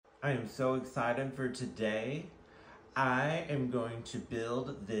I am so excited for today. I am going to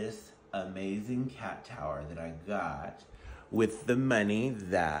build this amazing cat tower that I got with the money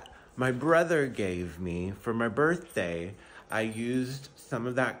that my brother gave me for my birthday. I used some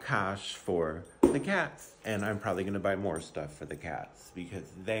of that cash for the cats, and I'm probably gonna buy more stuff for the cats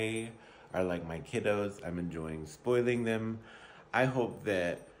because they are like my kiddos. I'm enjoying spoiling them. I hope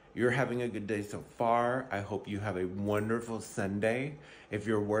that you're having a good day so far. I hope you have a wonderful Sunday. If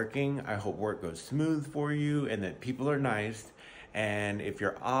you're working, I hope work goes smooth for you and that people are nice. And if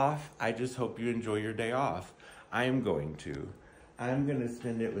you're off, I just hope you enjoy your day off. I am going to. I'm gonna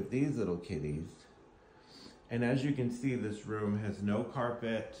spend it with these little kitties. And as you can see, this room has no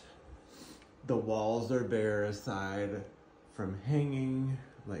carpet. The walls are bare aside from hanging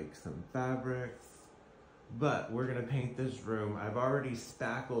like some fabrics. But we're gonna paint this room. I've already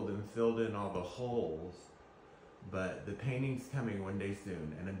spackled and filled in all the holes, but the painting's coming one day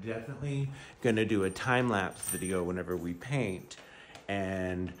soon. And I'm definitely gonna do a time-lapse video whenever we paint.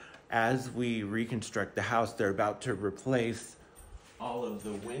 And as we reconstruct the house, they're about to replace all of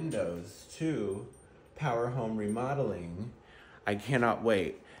the windows too. Power Home Remodeling. I cannot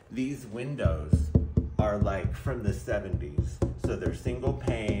wait. These windows are like from the 70s. So they're single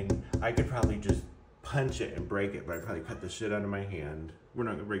pane. I could probably just punch it and break it, but I'd probably cut the shit out of my hand. We're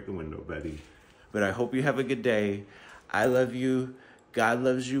not gonna break the window, Betty. But I hope you have a good day. I love you. God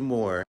loves you more.